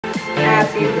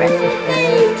Happy birthday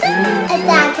to you.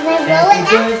 Dad, can I blow it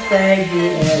now? Happy birthday,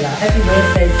 dear Ella. Happy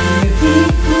birthday to you.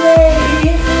 Keep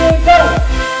playing. Go.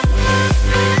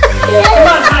 Come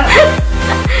on,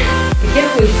 be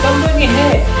careful. Don't burn your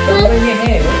hair. Don't burn your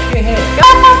hair. Wash your hair. Go.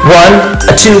 1,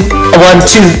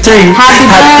 2, 3. Happy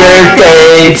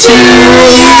birthday to you.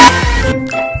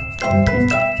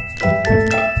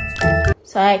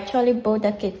 So I actually bought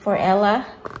a cake for Ella.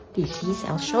 This is,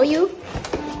 I'll show you.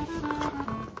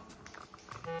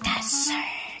 That's her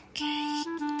cake.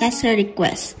 That's her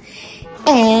request.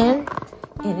 And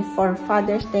for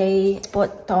Father's Day,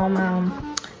 bought Tom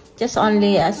just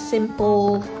only a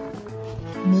simple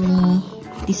mini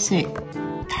dessert.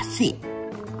 That's it.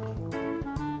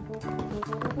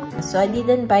 So I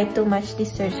didn't buy too much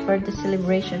desserts for the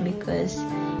celebration because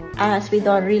as we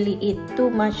don't really eat too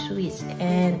much sweets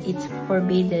and it's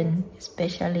forbidden,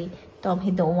 especially Tom,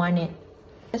 he don't want it.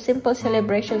 A simple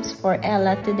celebrations for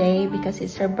Ella today because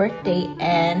it's her birthday,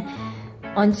 and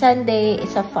on Sunday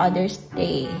it's a Father's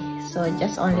Day, so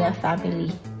just only a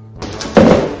family.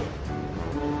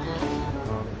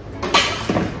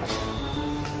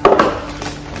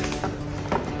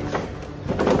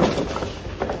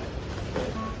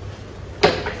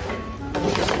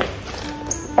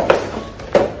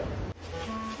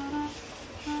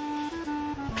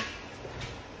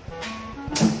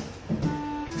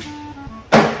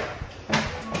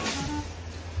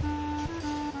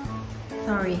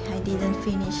 Sorry, I didn't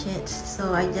finish it,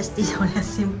 so I just did only a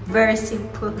very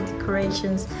simple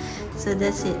decorations. So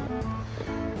that's it.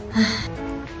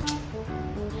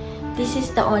 This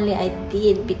is the only I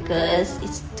did because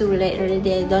it's too late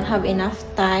already. I don't have enough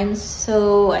time,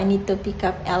 so I need to pick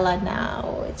up Ella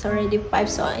now. It's already 5,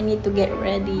 so I need to get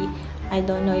ready. I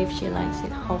don't know if she likes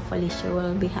it. Hopefully she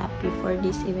will be happy for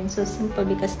this event. So simple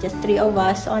because just 3 of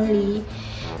us only.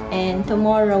 And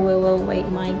tomorrow we will wake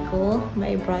Michael,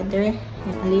 my brother,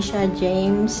 Alicia,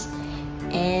 James,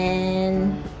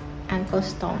 and Uncle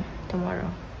Tom tomorrow.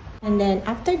 And then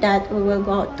after that, we will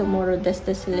go out tomorrow. That's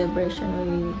the celebration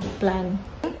we plan.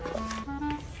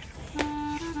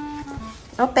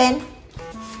 Open.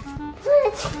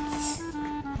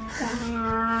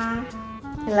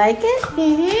 You like it?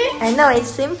 Mm-hmm. I know it's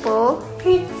simple.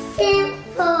 It's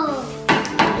simple.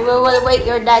 We will wait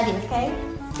your daddy, okay?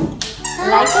 You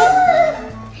like it?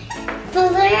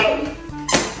 Balloon.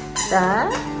 Done.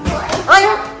 Oh,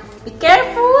 yeah. Be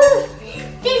careful.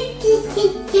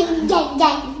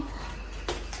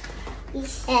 He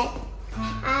said,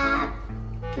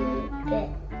 Happy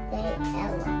birthday,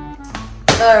 Ella.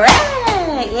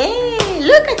 Alright. Yay.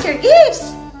 Look at your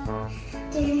gifts.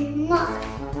 They're not.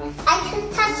 I can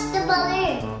touch the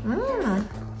balloon.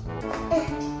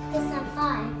 It's not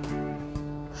fine.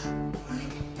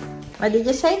 What did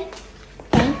you say?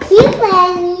 Thank you,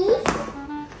 Granny.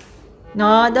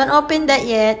 No, don't open that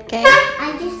yet, okay?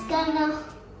 I'm just gonna...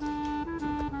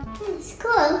 It's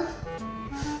cool.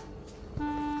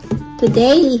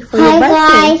 Today, for your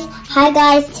birthday. Hi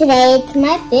guys, today it's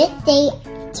my birthday.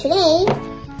 Today,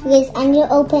 because I'm gonna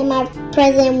open my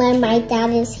present when my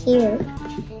dad is here.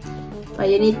 But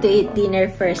you need to eat dinner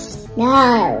first.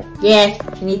 No. Yes,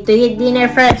 you need to eat dinner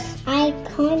first. I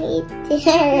can't eat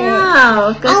dinner.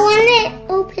 No, I wanna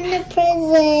open the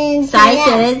present.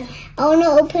 excited. I wanna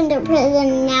open the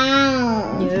present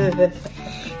now. Yeah.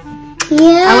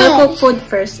 Yeah. I will cook food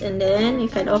first and then you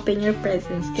can open your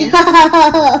presents. Okay? No.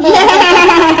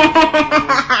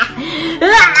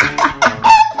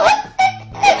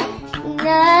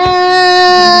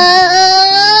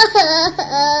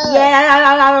 Yeah.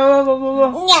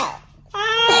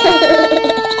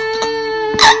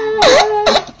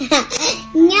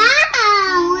 No.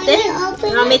 Then,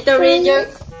 you want me to read your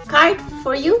card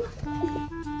for you?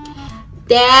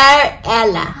 Dear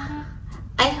Ella,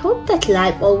 I hope that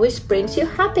life always brings you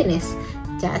happiness,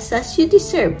 just as you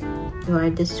deserve. You are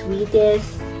the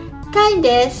sweetest,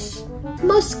 kindest,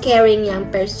 most caring young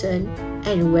person,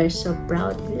 and we're so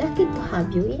proud and lucky to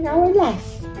have you in our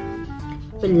life.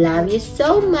 We love you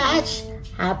so much.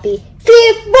 Happy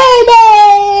 5th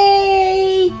birthday!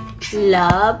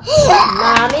 Love,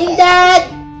 Mom and Dad.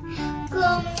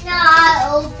 Come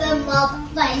now, open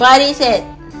my What is it?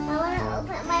 I wanna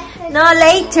open my present. No,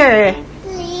 later.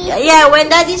 Please. Yeah, when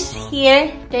Dad is here,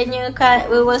 then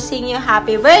we will sing you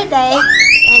happy birthday,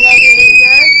 and then you eat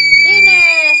your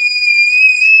dinner.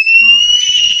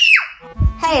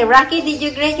 Hey, Rocky, did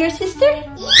you greet your sister?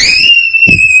 Oh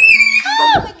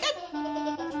my God!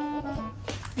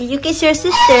 Did you kiss your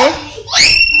sister?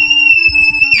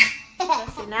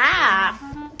 That's enough.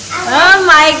 Oh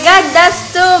my God,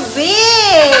 that's too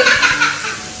big.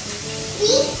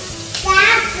 See?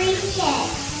 Dad, bring it.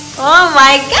 Oh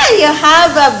my God, you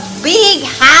have a big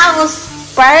house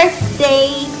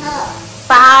birthday.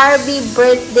 Barbie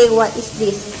birthday. What is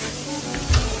this?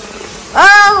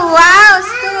 Oh wow,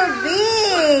 so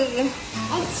big.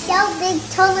 It's so big,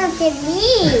 taller than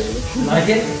me. Like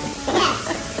it?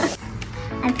 Yes.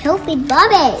 I'm helping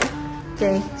Bobby.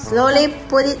 Okay, slowly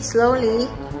put it slowly.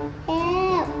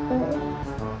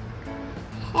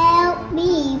 Help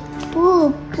me. Boo,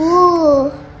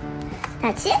 boo.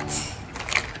 That's it?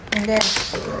 And then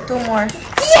 2 more.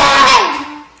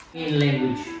 Yeah! In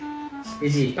language.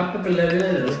 Is it? I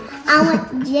want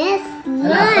just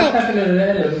like.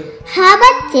 How How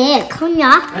about this? Không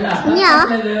nhỏ. Không nhỏ.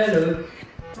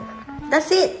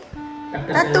 That's it.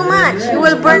 Not too much. You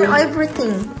will burn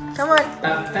everything. Come on.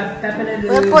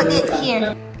 We'll put it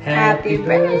here. Happy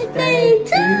birthday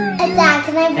to you. And Dad,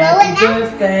 can I blow it Happy now?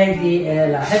 birthday, dear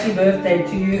Ella. Happy birthday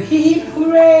to you. Hip hip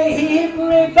hooray, hip hip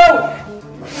hooray, blow.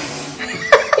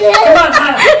 Come on,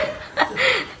 Hannah.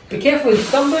 Be careful,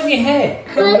 don't burn your hair.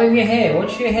 Don't burn your hair.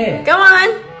 Watch your hair. Come on.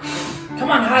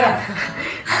 Come on, Hannah.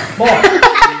 More.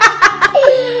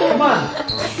 Come on.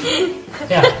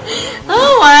 Yeah.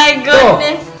 Oh my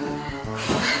goodness.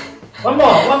 One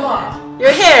more, one more.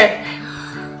 Your hair.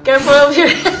 Careful of your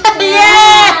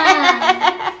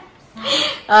yeah.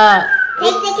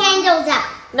 Take the candles out.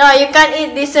 No, you can't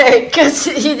eat dessert because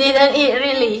you didn't eat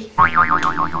really.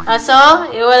 So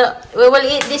we will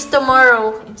eat this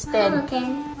tomorrow instead. Okay.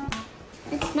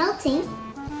 It's melting.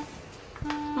 I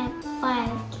have 5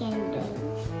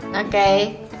 candles.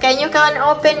 Okay. Can you go and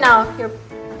open now? Your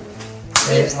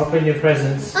Okay, open your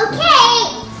presents.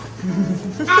 Okay.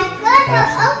 I'm gonna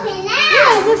open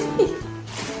now.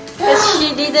 Because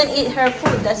she didn't eat her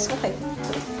food. That's why.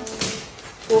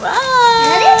 What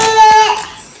Wow. is it?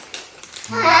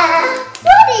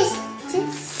 What is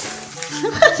this?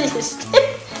 What is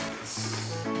this?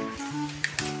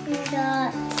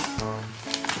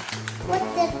 What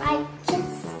did I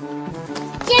just...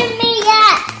 Give me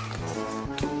that!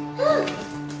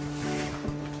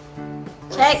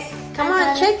 Check. Come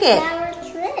on, check it. Flower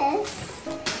dress.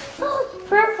 Oh,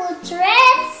 purple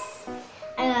dress.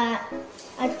 I got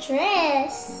a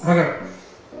dress. Okay.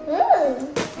 Ooh.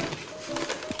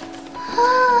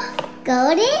 Oh,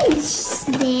 golden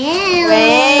snail.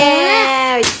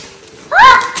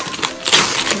 Wow.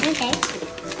 Okay.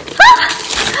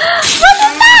 What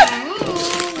is that?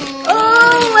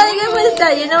 Oh my God, what is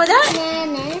that? You know that?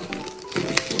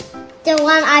 The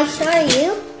one I show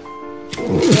you.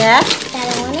 Yeah. That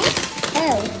one is.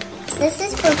 Oh, this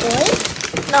is for boys.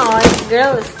 No, it's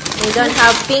girls. They don't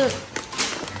have pink.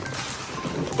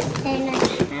 They're not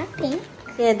happy.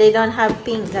 Yeah, they don't have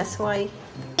pink. That's why.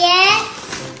 Yes,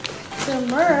 the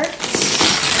merch.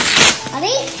 Are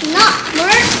these not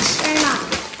merch or not?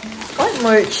 What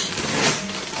merch?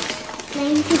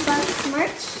 90 bucks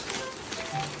merch.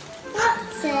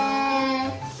 What's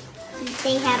do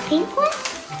they have pink one?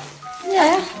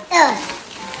 Yeah. Oh,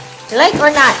 You like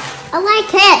or not? I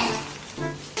like it.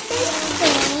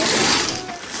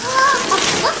 Oh, a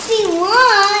fluffy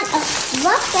one. A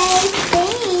fluffy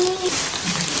thing.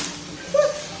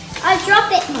 I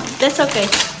drop it. That's okay.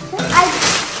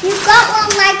 You got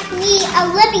one like me,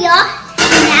 Olivia.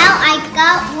 Now I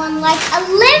got one like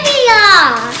Olivia.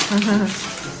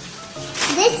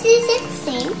 This is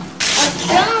insane. A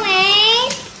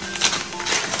drawing.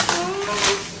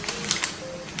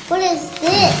 What is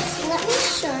this? Let me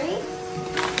show you.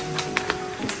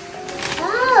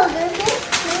 Oh, there's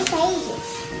just 2 pages.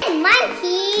 And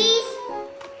monkeys.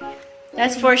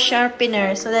 That's for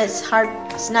sharpener, so that's hard.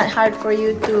 It's not hard for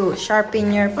you to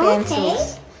sharpen your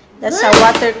pencils. That's a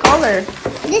watercolor.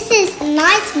 This is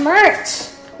nice merch.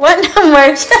 What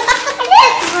merch? It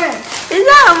is merch. It's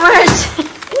not a merch.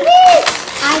 It is.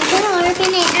 I can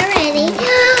open it already.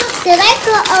 Did I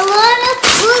got a lot of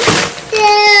books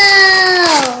too?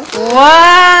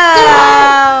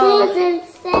 Wow. This is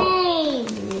insane.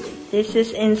 This is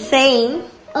insane.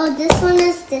 Oh, this one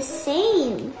is the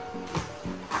same.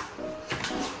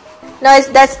 No,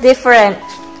 that's different.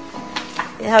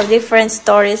 You have different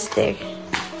stories there.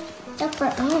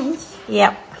 Different ones.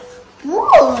 Yep.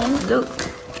 Ooh. Look.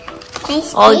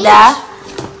 Nice All page. the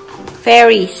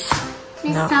fairies.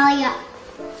 Miss No. Talia.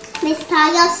 Miss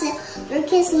Talia said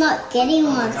Rick is not getting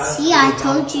one. See, I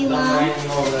told you, Mom.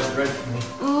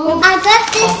 I got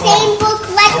the same book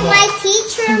like my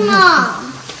teacher,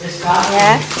 Mom.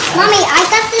 Yeah. Mommy, I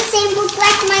got the same book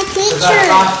like my teacher.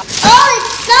 Oh,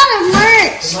 it's not a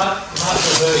merch. It's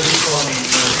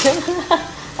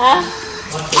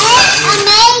a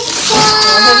makeup.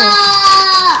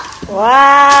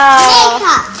 Wow.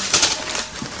 Makeup.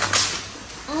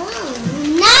 Oh,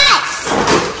 nice.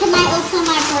 Can I open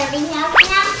my birthday Barbie house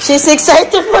now. She's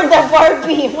excited for the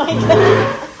Barbie. My God.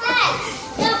 Hey,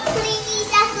 don't clean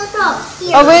these at the top.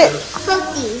 Here, Oh, wait. cook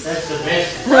these. That's the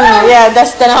best. Yeah,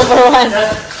 that's the number one.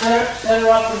 Set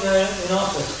her up in the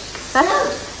office. Huh?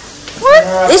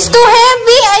 What? It's too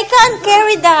heavy. I can't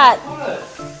carry that.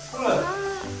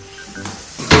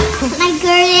 Can I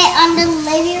get it on the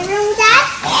living room, Dad?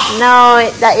 No,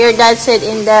 that your dad said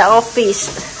in the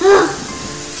office.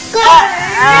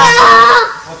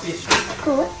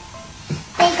 Cool.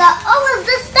 They got all of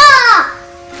the stuff.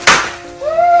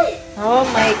 Oh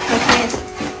my goodness.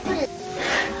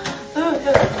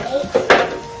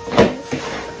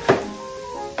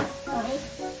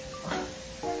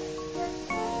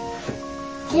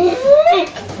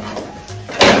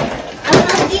 I'll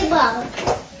help you both.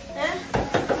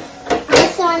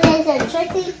 This one is a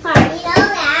tricky part. You know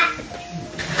that.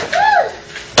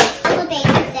 Oh,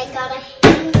 baby, they got a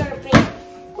hanger ring.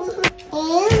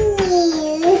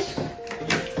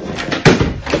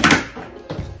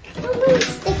 Oh,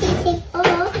 sticky tape.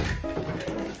 Oh.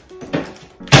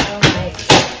 Oh my.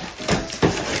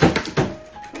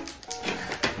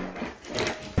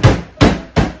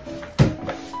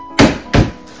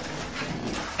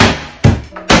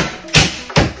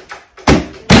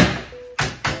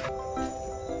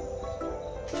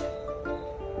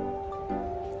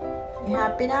 You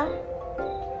happy now?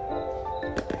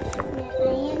 I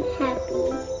am happy.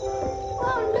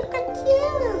 Oh, look at you.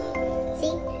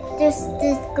 See, this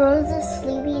girls are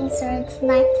sleeping, so it's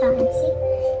nighttime. See,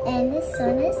 and the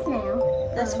sun is now.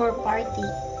 That's for party.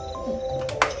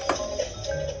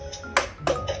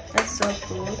 That's so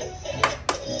cool.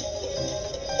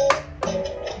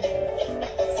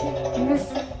 And this,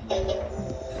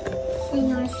 and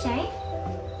your shirt.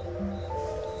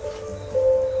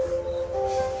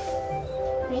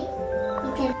 Wait,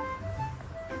 you can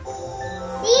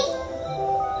see.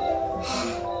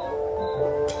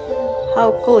 How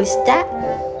cool is that?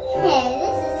 Hey,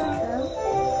 this is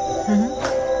cool.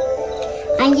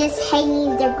 I'm just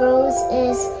hanging the girls'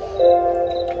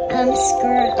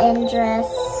 skirt and dress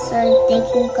so they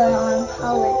can go on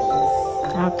holidays.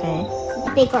 Okay.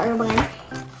 Bigger one.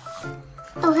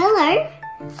 Oh, hello.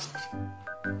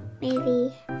 Maybe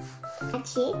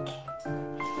magic.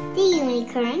 The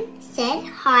unicorn said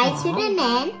hi to the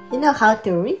man. You know how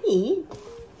to read.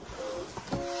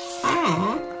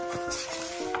 Ah.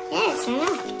 Yes, I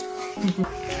know.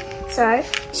 So,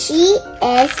 she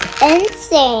is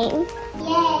insane.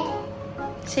 Yay.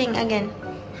 Sing again.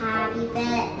 Happy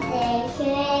birthday to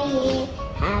you.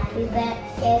 Happy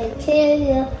birthday to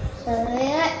you.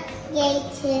 Yay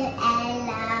to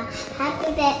Ella.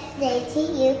 Happy birthday to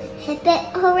you. Hip it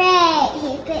hooray.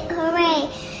 Hip it hooray.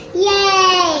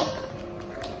 Yay.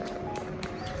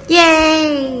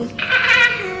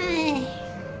 Yay!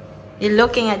 You're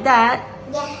looking at that?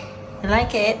 Yeah. You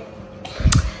like it?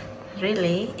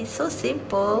 Really? It's so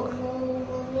simple.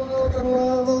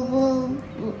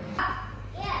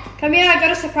 Come here, I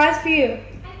got a surprise for you.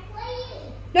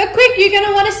 No, quick, you're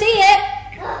gonna want to see it.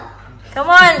 Come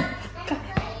on!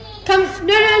 Come,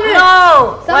 no.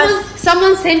 No!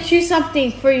 Someone sent you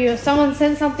something for you. Someone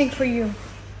sent something for you.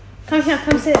 Come here,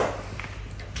 come sit.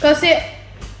 Go sit.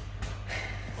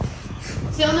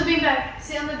 Sit on the beanbag.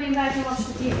 Sit on the beanbag and watch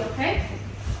the TV, okay?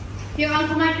 Your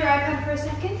uncle Mike, your iPad for a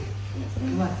second.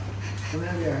 Come on. Come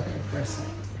have your iPad for a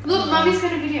second. Look, mommy's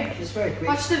gonna video. Just very quick.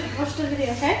 Watch the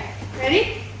video, okay?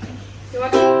 Ready?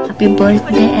 Happy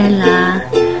birthday, Ella.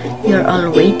 You're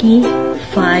already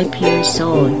 5 years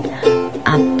old.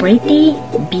 A pretty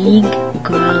big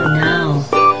girl now.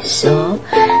 So,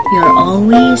 you'll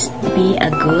always be a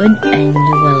good and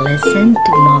you will listen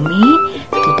to mommy,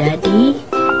 to daddy,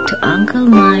 to Uncle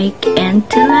Mike, and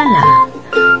to Lala.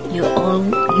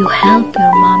 You help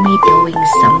your mommy doing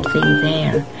something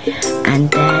there. And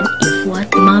then if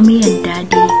what mommy and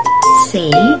daddy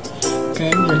say,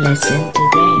 then you listen to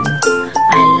them.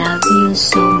 I love you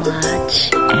so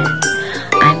much and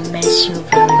I miss you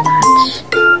very much.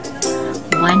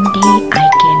 One day I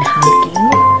can hug you,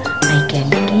 I can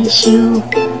kiss you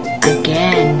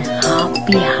again.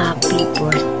 Happy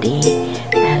birthday,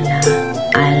 Ella.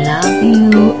 I love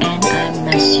you and I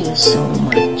miss you so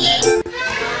much.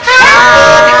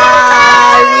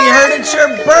 We heard it's your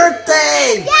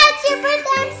birthday! Yeah, it's your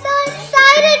birthday. I'm so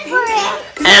excited for it.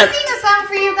 And Sing a song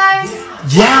for you guys.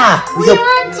 yeah, We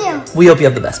want to. we hope you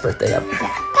have the best birthday ever.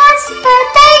 Best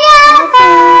birthday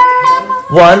ever.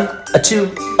 1, 2,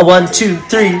 1, 2,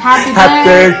 3. Happy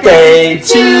birthday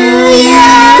to you.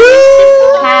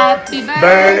 Happy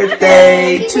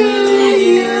Birthday to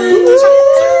you.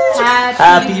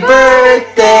 Happy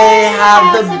birthday.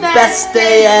 Have the best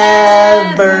day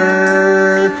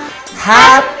ever.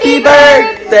 Happy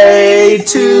birthday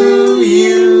to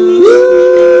you.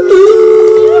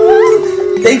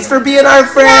 Thanks for being our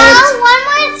friend. Now, one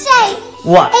more thing.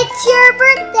 What? It's your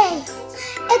birthday.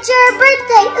 It's your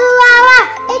birthday. Ooh la la.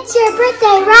 It's your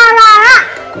birthday. Rah rah rah.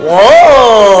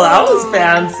 Whoa, that was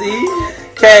fancy.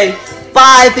 Okay,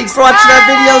 bye. Thanks for watching our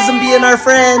videos and being our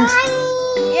friend.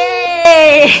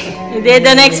 Yay! You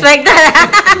didn't expect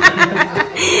that.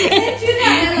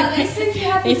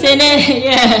 They sent it,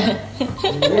 yeah.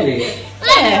 Really?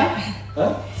 Yeah.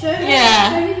 Huh?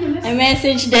 Yeah. I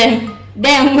messaged them.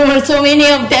 There were so many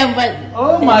of them, but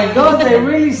Oh my God, they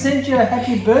really sent you a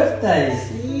happy birthday.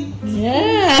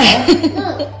 yeah.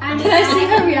 Can I see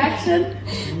her reaction?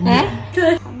 Huh?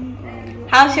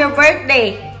 How's your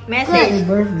birthday? Message.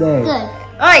 birthday. Good.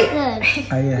 Oi! Good.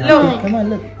 Are you Look. happy? Come on,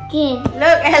 look. Good.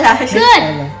 Look, Ella. Good.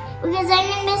 Because I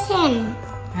miss him.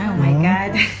 Oh my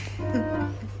God.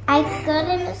 I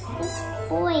gotta miss this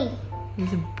boy.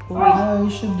 He's a boy. Oh, you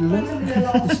should look.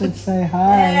 You should say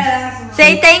hi.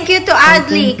 Say thank you to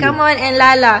Adley. Come on, and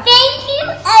Lala. Thank you,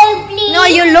 Aubrey. No,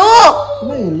 you look.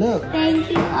 Come on, look. Thank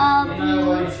you,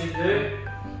 Aubrey.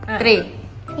 3.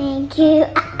 Thank you,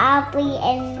 Aubrey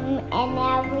and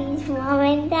Aubrey's mom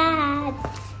and dad.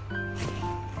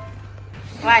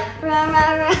 1. Rah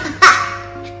rah rah.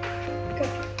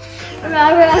 Rah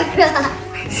rah rah.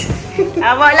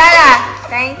 How about Lala?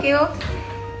 Thank you.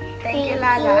 Thank you,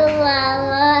 Lala.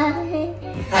 Lala.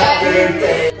 Happy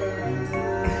birthday.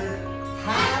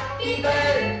 Happy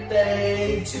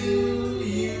birthday to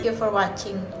you. Thank you for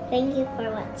watching. Thank you for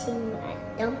watching.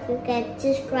 Don't forget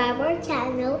to subscribe our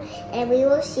channel and we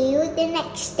will see you the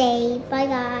next day. Bye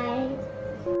guys.